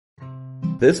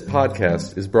This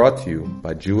podcast is brought to you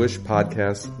by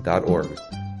JewishPodcasts.org.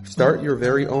 Start your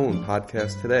very own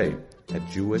podcast today at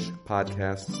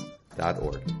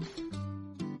JewishPodcasts.org.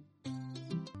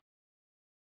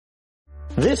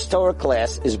 This Torah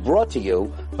class is brought to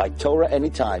you by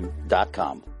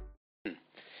TorahAnytime.com.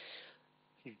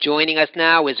 Joining us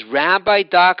now is Rabbi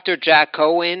Dr. Jack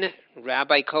Cohen.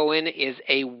 Rabbi Cohen is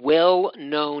a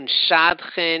well-known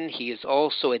shadchan. He is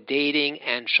also a dating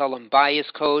and shalom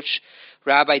bayis coach.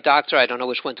 Rabbi Doctor, I don't know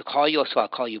which one to call you, so I'll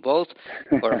call you both,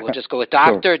 or we'll just go with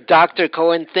Doctor. Sure. Dr.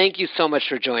 Cohen, thank you so much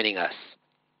for joining us.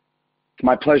 It's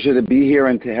my pleasure to be here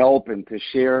and to help and to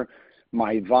share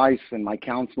my advice and my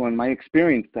counsel and my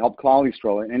experience to help Klal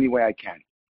Yisrael in any way I can.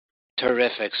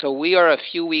 Terrific. So we are a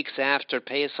few weeks after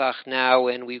Pesach now,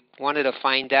 and we wanted to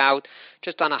find out,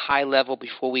 just on a high level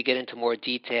before we get into more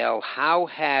detail, how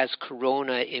has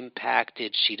Corona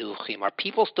impacted Shidduchim? Are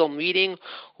people still meeting,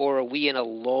 or are we in a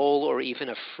lull or even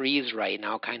a freeze right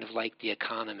now, kind of like the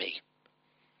economy?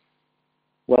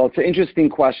 Well, it's an interesting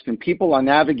question. People are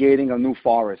navigating a new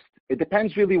forest. It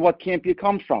depends really what camp you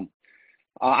come from.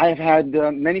 I have had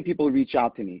many people reach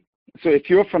out to me. So if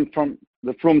you're from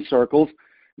the Frum circles,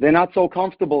 they're not so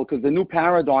comfortable because the new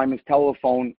paradigm is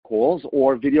telephone calls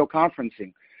or video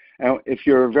conferencing. If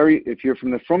you're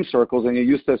from the Frum circles and you're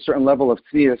used to a certain level of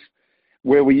tznius,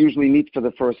 where we usually meet for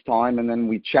the first time and then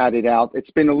we chat it out,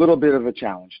 it's been a little bit of a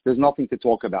challenge. There's nothing to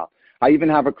talk about. I even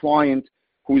have a client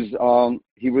who's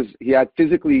he had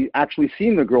physically actually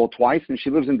seen the girl twice, and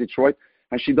she lives in Detroit,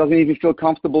 and she doesn't even feel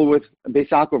comfortable with Beis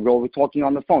Yaakov girl. We're talking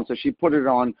on the phone, so she put it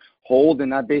on hold,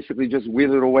 and that basically just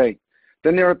withered away.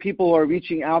 Then there are people who are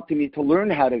reaching out to me to learn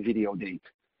how to video date.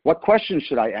 What questions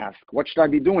should I ask? What should I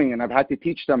be doing? And I've had to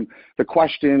teach them the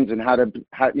questions and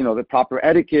the proper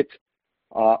etiquette.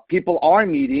 People are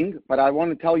meeting, but I want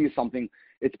to tell you something.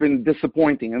 It's been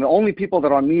disappointing. And the only people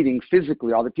that are meeting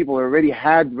physically are the people who already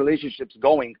had relationships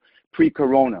going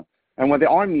pre-corona. And when they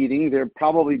are meeting, they're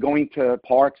probably going to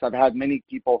parks. I've had many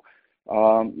people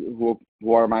who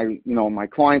are my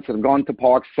clients that have gone to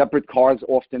parks, separate cars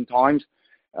oftentimes.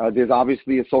 There's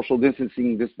obviously a social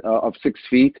distancing of 6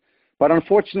 feet. But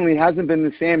unfortunately, it hasn't been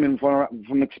the same. And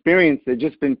from experience, they've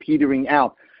just been petering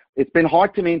out. It's been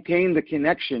hard to maintain the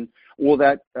connection or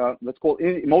that, let's call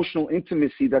it emotional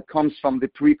intimacy that comes from the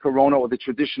pre-corona or the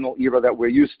traditional era that we're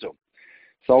used to.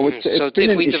 So it's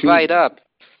been an issue.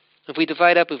 If we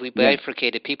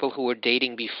bifurcated people who were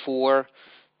dating before,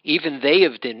 even they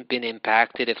have been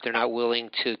impacted if they're not willing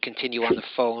to continue on the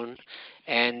phone.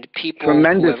 And people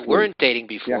who weren't dating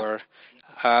before,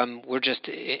 we're just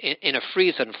in a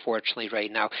freeze, unfortunately,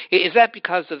 right now. Is that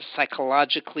because of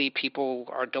psychologically people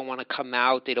don't want to come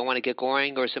out, they don't want to get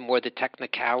going, or is it more the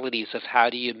technicalities of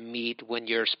how do you meet when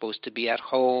you're supposed to be at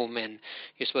home and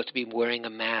you're supposed to be wearing a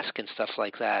mask and stuff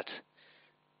like that?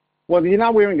 Well, you're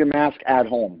not wearing a mask at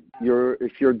home.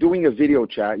 If you're doing a video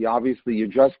chat, you're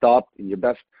dressed up in your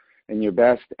best, and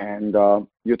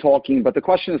you're talking. But the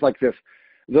question is like this.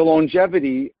 The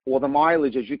longevity or the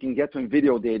mileage as you can get from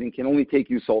video dating can only take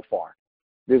you so far.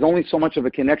 There's only so much of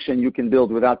a connection you can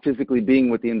build without physically being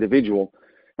with the individual.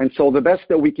 And so the best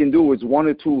that we can do is 1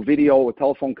 or 2 video or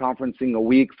telephone conferencing a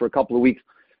week for a couple of weeks.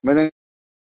 But then it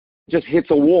just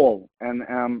hits a wall,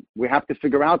 and we have to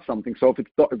figure out something. So if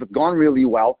it's gone really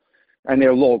well and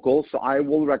they're local, so I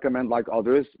will recommend, like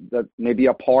others, that maybe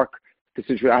a park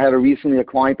situation. I had recently a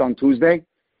client on Tuesday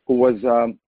who was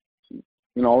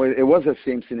it was the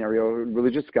same scenario, a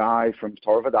religious guy from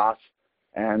Torah Vodaas,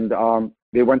 and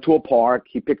they went to a park.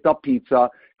 He picked up pizza.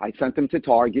 I sent him to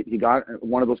Target. He got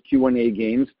one of those Q&A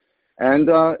games, and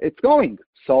it's going.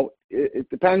 So it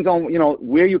depends on,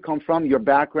 where you come from, your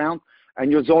background,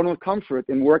 and your zone of comfort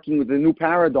in working with the new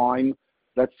paradigm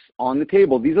that's on the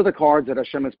table. These are the cards that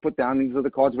Hashem has put down. These are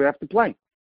the cards we have to play.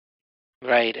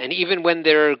 Right, and even when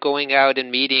they're going out and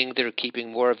meeting, they're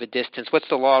keeping more of a distance. What's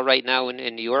the law right now in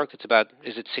New York? It's about,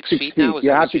 is it 6 feet now?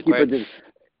 You have to keep a distance.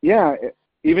 Yeah,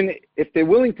 even if they're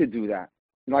willing to do that.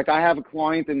 Like I have a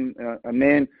client, a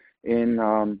man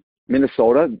in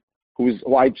Minnesota, who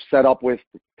I set up with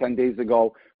 10 days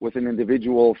ago with an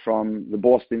individual from the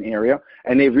Boston area,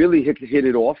 and they really hit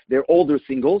it off. They're older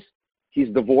singles. He's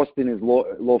divorced in his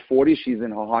low 40s. She's in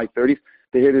her high 30s.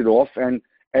 They hit it off, and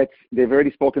they've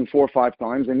already spoken 4 or 5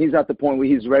 times, and he's at the point where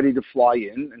he's ready to fly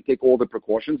in and take all the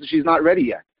precautions. She's not ready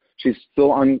yet. She's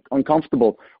still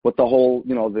uncomfortable with the whole,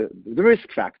 the risk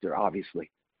factor,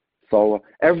 obviously. So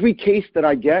every case that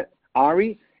I get,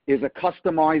 Ari, is a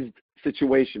customized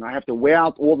situation. I have to weigh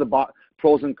out all the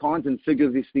pros and cons and figure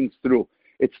these things through.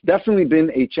 It's definitely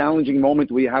been a challenging moment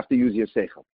where you have to use your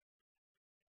seichel.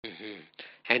 Mm-hmm.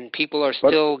 And people are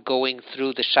still going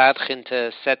through the shadchan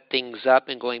to set things up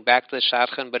and going back to the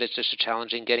shadchan, but it's just a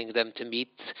challenge in getting them to meet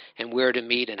and where to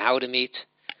meet and how to meet.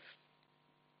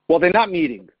 Well, they're not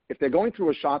meeting. If they're going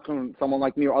through a shadchan, someone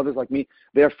like me or others like me,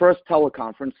 they're first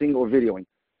teleconferencing or videoing.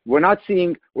 We're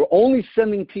only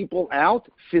sending people out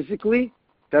physically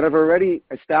that have already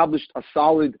established a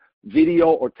solid video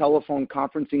or telephone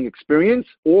conferencing experience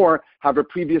or have a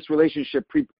previous relationship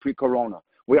pre-corona.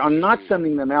 We are not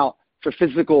sending them out for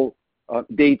physical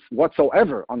dates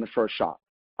whatsoever on the first shot.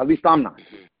 At least I'm not.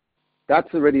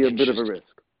 That's already a bit of a risk.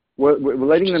 We're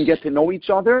letting them get to know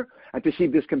each other and to see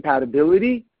if there's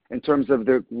compatibility in terms of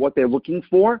what they're looking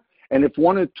for. And if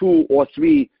 1 or 2 or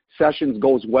 3 sessions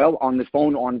goes well on the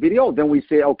phone or on video, then we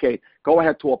say, okay, go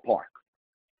ahead to a park.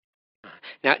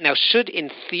 Now, should in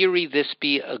theory this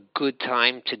be a good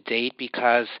time to date?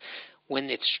 Because when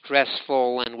it's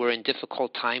stressful and we're in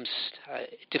difficult times,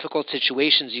 difficult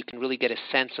situations, you can really get a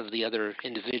sense of the other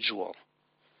individual.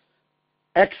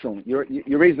 Excellent.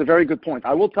 You raised a very good point.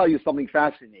 I will tell you something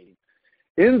fascinating.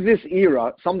 In this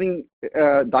era, something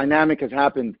dynamic has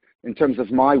happened in terms of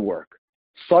my work.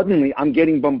 Suddenly, I'm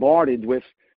getting bombarded with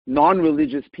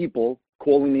non-religious people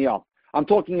calling me up. I'm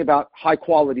talking about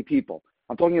high-quality people.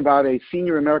 I'm talking about a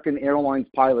senior American Airlines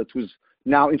pilot who's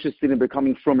now interested in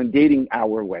becoming from and dating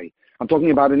our way. I'm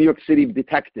talking about a New York City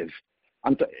detective.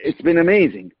 It's been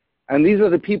amazing. And these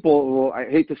are the people who, I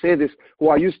hate to say this, who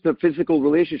are used to physical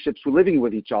relationships, who are living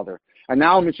with each other. And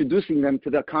now I'm introducing them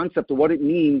to the concept of what it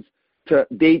means to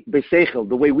date beseichel,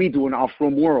 the way we do in our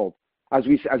frum world. As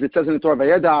it says in the Torah,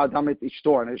 Vayeda Adam et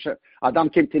ishtor, and Adam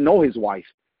came to know his wife.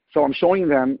 So I'm showing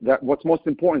them that what's most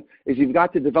important is you've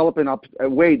got to develop a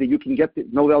way that you can get to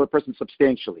know the other person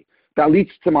substantially. That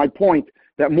leads to my point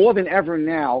that more than ever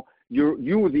now, you,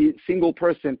 the single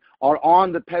person, are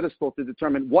on the pedestal to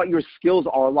determine what your skills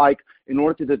are like in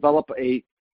order to develop a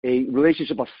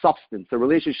relationship of substance, a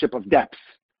relationship of depth.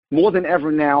 More than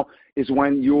ever now is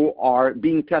when you are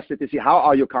being tested to see how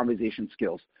are your conversation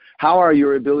skills, how are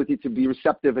your ability to be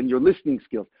receptive and your listening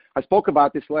skills. I spoke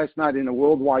about this last night in a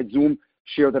worldwide Zoom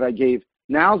share that I gave.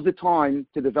 Now's the time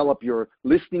to develop your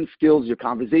listening skills, your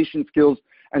conversation skills,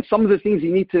 and some of the things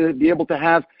you need to be able to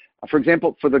have. For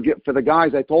example, for the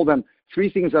guys, I told them 3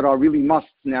 things that are really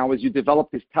musts now as you develop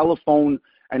this telephone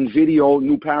and video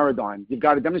new paradigm. You've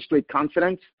got to demonstrate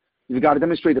confidence. You've got to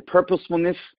demonstrate a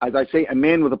purposefulness. As I say, a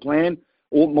man with a plan.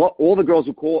 All the girls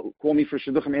who call me for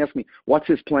shidduchim ask me, what's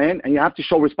his plan? And you have to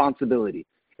show responsibility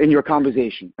in your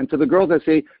conversation. And to the girls, I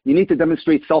say, you need to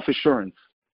demonstrate self-assurance,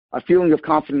 a feeling of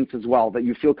confidence as well, that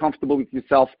you feel comfortable with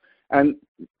yourself. And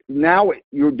now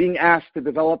you're being asked to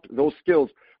develop those skills,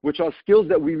 which are skills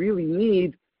that we really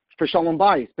need for Shalom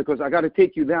Bayis, because I got to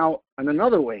take you now in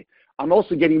another way. I'm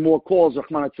also getting more calls,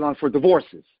 Rahman Atzalan, for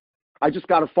divorces. I just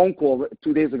got a phone call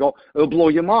 2 days ago. It'll blow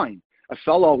your mind. A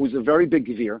fellow who's a very big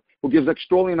gevir, who gives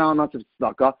extraordinary amounts of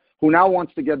tzedakah, who now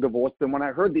wants to get divorced. And when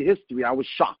I heard the history, I was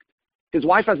shocked. His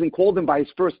wife hasn't called him by his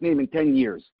first name in 10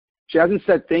 years. She hasn't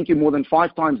said thank you more than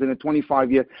 5 times in a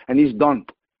 25 year, and he's done.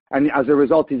 And as a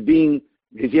result, his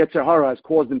Yetzer Hara has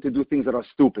caused him to do things that are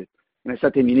stupid. And I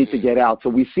said to him, you need to get out. So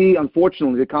we see,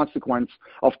 unfortunately, the consequence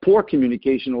of poor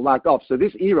communication or lack of. So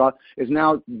this era is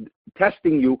now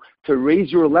testing you to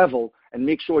raise your level and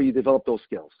make sure you develop those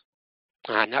skills.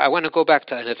 Now I want to go back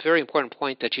to a very important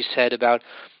point that you said about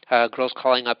girls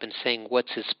calling up and saying,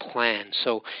 what's his plan?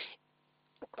 So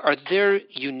are there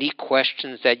unique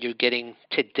questions that you're getting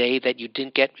today that you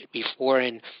didn't get before?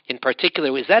 And in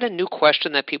particular, is that a new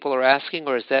question that people are asking,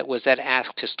 or was that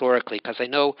asked historically? Because I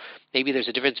know maybe there's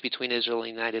a difference between Israel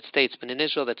and the United States, but in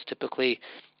Israel that's typically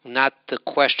not the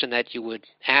question that you would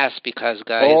ask because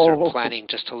guys are planning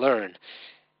just to learn.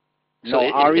 So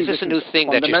Ari, is this a new thing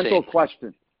that you're saying? Fundamental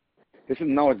question.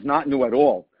 No, it's not new at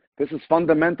all. This is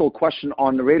fundamental question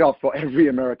on the radar for every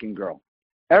American girl.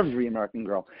 Every American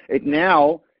girl.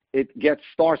 It gets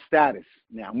star status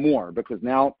now more, because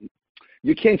now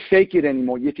you can't fake it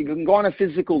anymore. If you can go on a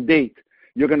physical date,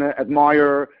 you're going to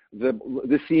admire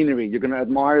the scenery. You're going to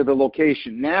admire the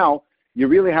location. Now you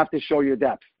really have to show your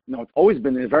depth. No, it's always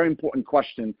been a very important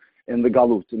question in the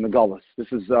Galut, in the Gullus. This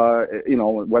is,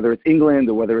 whether it's England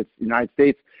or whether it's the United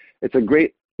States, it's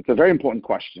a very important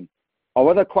question.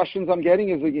 Other questions I'm getting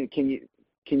is,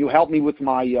 can you help me with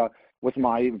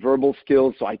my verbal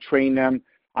skills so I train them?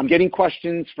 I'm getting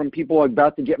questions from people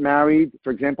about to get married.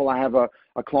 For example, I have a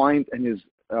client and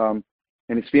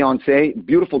his fiance.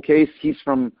 Beautiful case. He's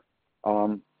from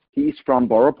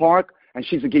Borough Park, and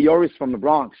she's a Georis from the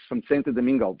Bronx, from Santo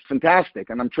Domingo. Fantastic.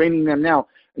 And I'm training them now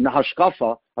in the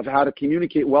hashkafa of how to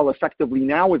communicate well effectively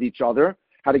now with each other,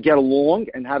 how to get along,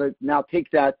 and how to now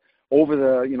take that over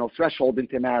the threshold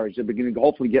into marriage. They're beginning to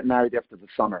hopefully get married after the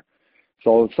summer.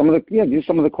 So these are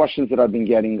some of the questions that I've been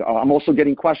getting. I'm also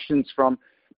getting questions from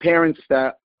parents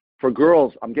that, for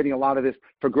girls, I'm getting a lot of this,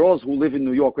 for girls who live in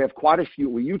New York. We have quite a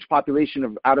huge population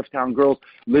of out-of-town girls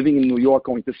living in New York,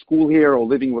 going to school here or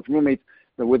living with roommates,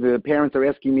 where the parents are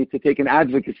asking me to take an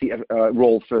advocacy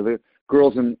role for the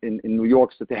girls in New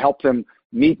York, so to help them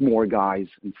meet more guys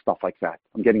and stuff like that.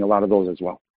 I'm getting a lot of those as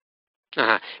well.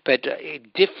 But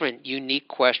different, unique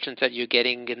questions that you're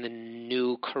getting in the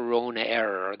new Corona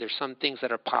era. Are there some things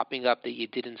that are popping up that you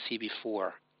didn't see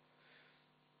before?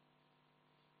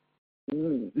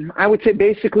 I would say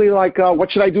basically like,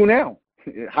 what should I do now?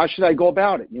 How should I go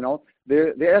about it?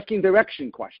 They're asking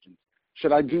direction questions.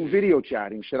 Should I do video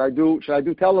chatting? Should I do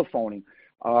telephoning?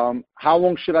 How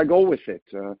long should I go with it?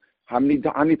 How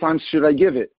many times should I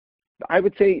give it? I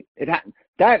would say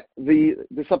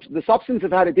the substance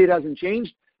of how to date hasn't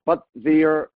changed, but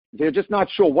they're just not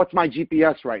sure. What's my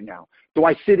GPS right now? Do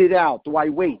I sit it out? Do I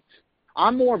wait?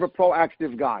 I'm more of a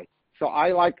proactive guy. So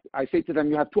I say to them,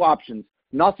 you have two options,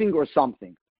 nothing or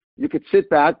something. You could sit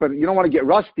back, but you don't want to get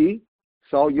rusty.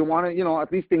 So you want to,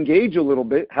 at least engage a little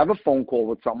bit, have a phone call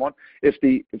with someone if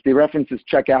the references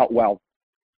check out well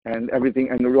and everything,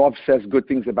 and the Rav says good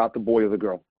things about the boy or the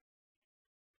girl.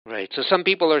 Right. So some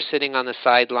people are sitting on the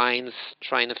sidelines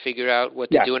trying to figure out what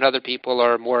to do, and other people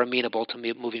are more amenable to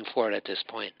moving forward at this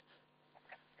point.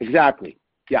 Exactly.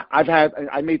 Yeah.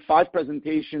 I made 5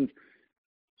 presentations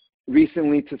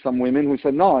recently to some women who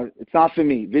said, no, it's not for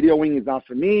me. Videoing is not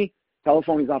for me.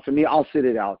 Telephoning is not for me. I'll sit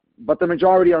it out. But the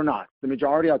majority are not. The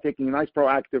majority are taking a nice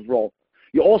proactive role.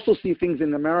 You also see things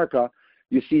in America.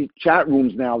 You see chat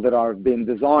rooms now that are been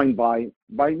designed by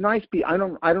nice people. I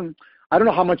don't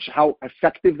know how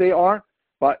effective they are,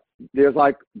 but they'll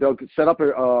set up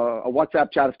a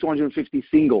WhatsApp chat of 250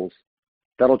 singles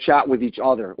that'll chat with each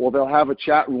other, or they'll have a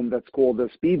chat room that's called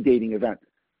a speed dating event,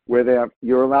 where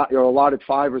you're allotted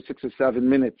 5 or 6 or 7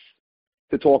 minutes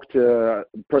to talk to a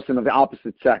person of the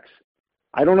opposite sex.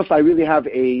 I don't know if I really have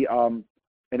an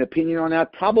opinion on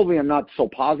that. Probably I'm not so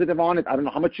positive on it. I don't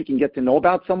know how much you can get to know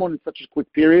about someone in such a quick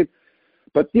period.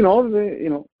 But,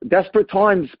 desperate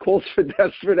times calls for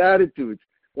desperate attitudes.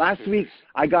 Last week,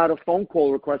 I got a phone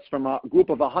call request from a group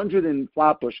of 100 in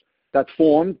Flatbush that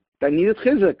formed that needed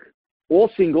chizuk. All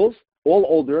singles, all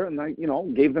older, and I,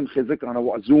 gave them chizuk on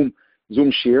a Zoom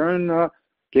share, and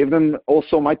gave them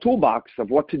also my toolbox of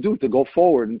what to do to go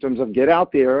forward in terms of get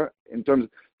out there, in terms of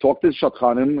talk to the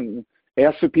shadchanim, and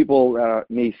ask for people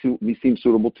may seem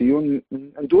suitable to you,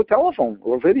 and do a telephone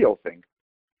or a video thing.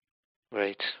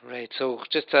 Right. So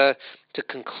just to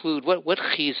conclude, what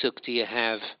chizuk do you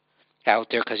have out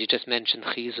there? Because you just mentioned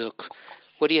chizuk.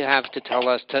 What do you have to tell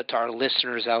us, to our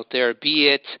listeners out there, be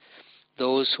it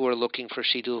those who are looking for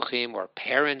shidduchim or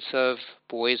parents of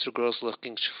boys or girls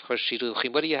looking for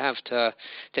shidduchim? What do you have to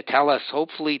tell us,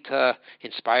 hopefully to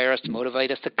inspire us, to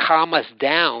motivate us, to calm us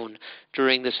down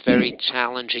during this very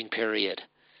challenging period?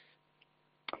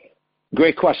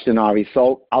 Great question, Ari.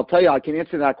 So I'll tell you, I can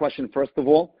answer that question first of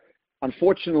all.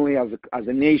 Unfortunately, as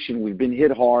a nation, we've been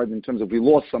hit hard in terms of we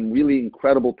lost some really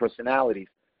incredible personalities.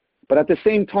 But at the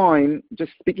same time,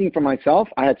 just speaking for myself,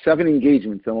 I had 7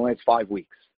 engagements in the last 5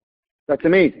 weeks. That's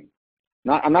amazing.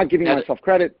 I'm not giving myself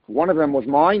credit. One of them was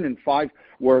mine, and 5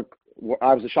 were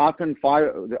I was a shotgun.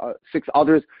 6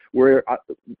 others were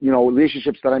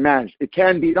relationships that I managed. It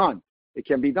can be done.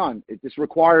 It just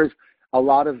requires a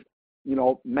lot of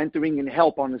mentoring and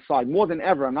help on the side. More than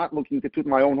ever, I'm not looking to toot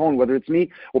my own horn, whether it's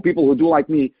me or people who do like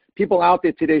me. People out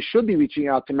there today should be reaching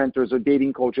out to mentors or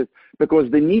dating coaches, because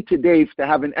the need today to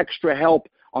have an extra help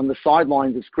on the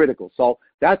sidelines is critical. So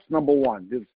that's number 1,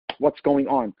 is what's going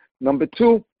on. Number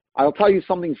 2, I'll tell you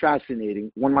something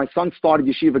fascinating. When my son started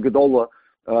Yeshiva Gedola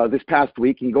this past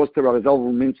week, he goes to Rav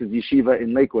Zelver Mintz's Yeshiva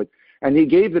in Lakewood, and he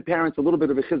gave the parents a little bit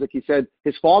of a chizuk. He said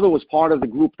his father was part of the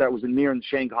group that was in Mir in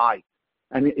Shanghai.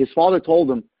 And his father told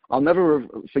him, I'll never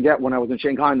forget when I was in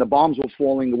Shanghai and the bombs were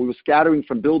falling, we were scattering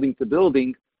from building to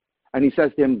building. And he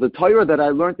says to him, the Torah that I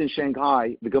learned in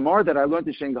Shanghai, the Gemara that I learned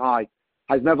in Shanghai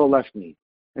has never left me.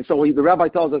 And so the rabbi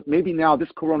tells us, maybe now this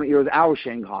Corona era is our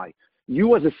Shanghai.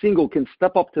 You as a single can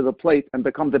step up to the plate and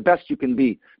become the best you can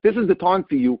be. This is the time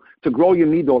for you to grow your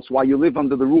midos while you live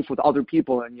under the roof with other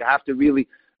people, and you have to really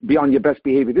be on your best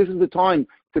behavior. This is the time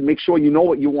to make sure you know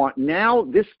what you want. Now,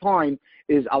 this time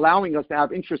is allowing us to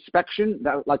have introspection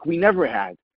that like we never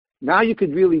had. Now you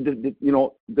could really,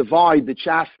 divide the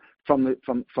chaff from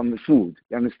the food.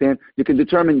 You understand? You can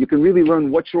really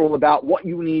learn what you're all about, what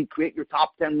you need, create your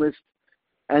top 10 list.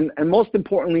 And most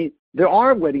importantly, there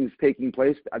are weddings taking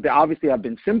place. They obviously have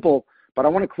been simple, But I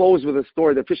want to close with a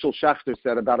story the official Schechter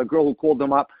said about a girl who called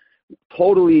them up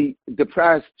totally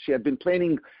depressed. She had been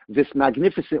planning this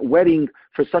magnificent wedding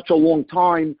for such a long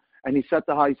time. And he said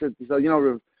to her, he said, you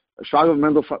know, Shraga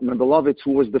Mendelovitz,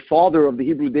 who was the father of the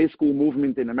Hebrew Day School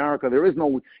movement in America. There is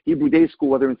no Hebrew Day School,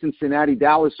 whether in Cincinnati,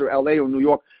 Dallas, or LA, or New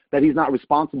York, that he's not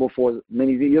responsible for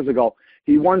many years ago.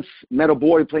 He once met a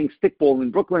boy playing stickball in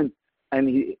Brooklyn, and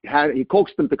he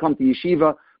coaxed him to come to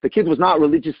yeshiva. The kid was not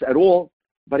religious at all,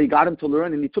 but he got him to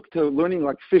learn, and he took to learning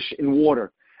like fish in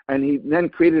water. And he then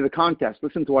created a contest.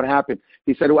 Listen to what happened.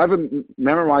 He said, whoever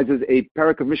memorizes a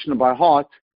parak of Mishnah by heart,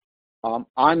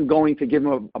 I'm going to give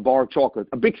him a bar of chocolate.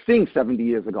 A big thing 70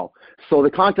 years ago. So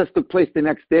the contest took place the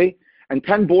next day, and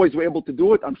 10 boys were able to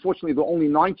do it. Unfortunately, there were only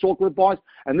 9 chocolate bars,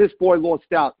 and this boy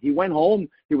lost out. He went home.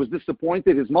 He was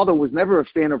disappointed. His mother was never a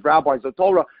fan of rabbis or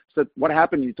Torah. Said, what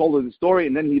happened? He told her the story,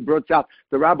 and then he blurts out,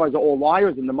 the rabbis are all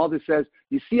liars, and the mother says,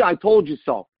 you see, I told you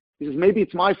so. He says, maybe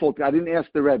it's my fault. I didn't ask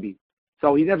the Rebbe.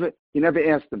 So he never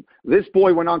asked him. This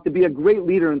boy went on to be a great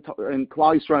leader in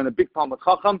Klal Yisrael and a big Talmid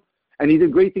Chacham, and he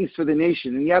did great things for the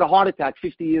nation. And he had a heart attack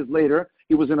 50 years later.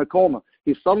 He was in a coma.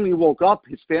 He suddenly woke up.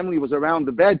 His family was around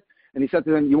the bed, and he said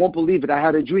to them, you won't believe it. I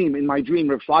had a dream. In my dream,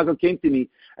 Rav Shlomo came to me,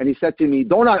 and he said to me,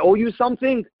 don't I owe you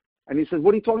something? And he said,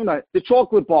 what are you talking about? The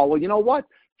chocolate bar. Well, you know what?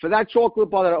 For that chocolate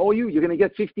bar that I owe you, you're going to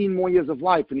get 15 more years of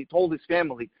life. And he told his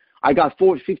family, I got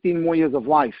 15 more years of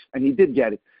life. And he did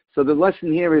get it. So the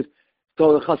lesson here is,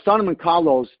 so the Chassanim and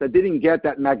Kalos that didn't get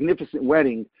that magnificent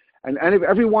wedding, and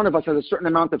every one of us has a certain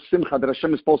amount of simcha that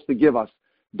Hashem is supposed to give us.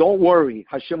 Don't worry,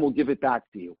 Hashem will give it back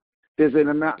to you. There's an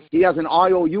amount. He has an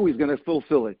IOU. He's going to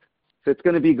fulfill it. So it's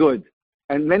going to be good.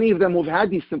 And many of them who've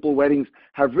had these simple weddings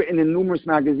have written in numerous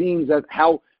magazines that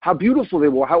how beautiful they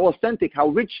were, how authentic, how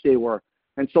rich they were.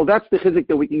 And so that's the chizuk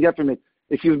that we can get from it.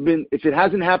 If it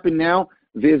hasn't happened now,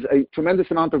 there's a tremendous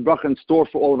amount of bracha in store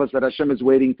for all of us that Hashem is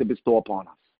waiting to bestow upon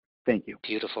us. Thank you.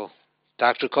 Beautiful.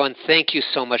 Dr. Cohen, thank you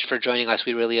so much for joining us.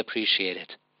 We really appreciate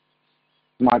it.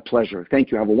 My pleasure.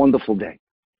 Thank you. Have a wonderful day.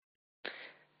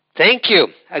 Thank you.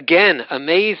 Again,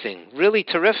 amazing. Really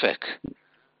terrific.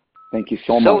 Thank you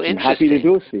so much. I'm happy to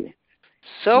do it for you.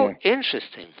 So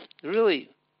interesting. Really,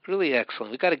 really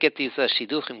excellent. We've got to get these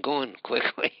shidduchim going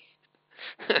quickly.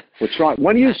 We're trying.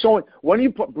 When are you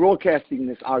broadcasting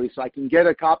this, Ari, so I can get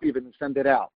a copy of it and send it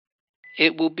out?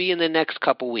 It will be in the next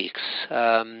couple weeks.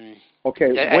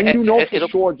 Okay. When you know for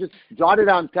sure, just jot it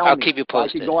down and tell me. I'll keep you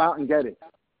posted. So I can go out and get it.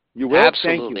 You will?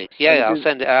 Absolutely. Thank you. Yeah, I'll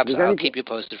send it. I'll keep you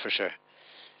posted for sure.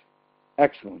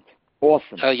 Excellent.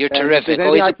 Awesome. Oh, you're terrific.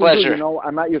 Always a pleasure.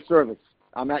 I'm at your service.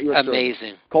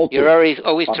 Amazing. You're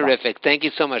always terrific. Thank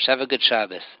you so much. Have a good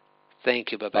Shabbos.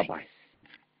 Thank you. Bye-bye. Bye-bye.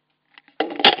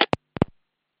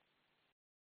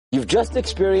 You've just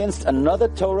experienced another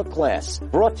Torah class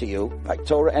brought to you by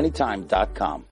TorahAnytime.com.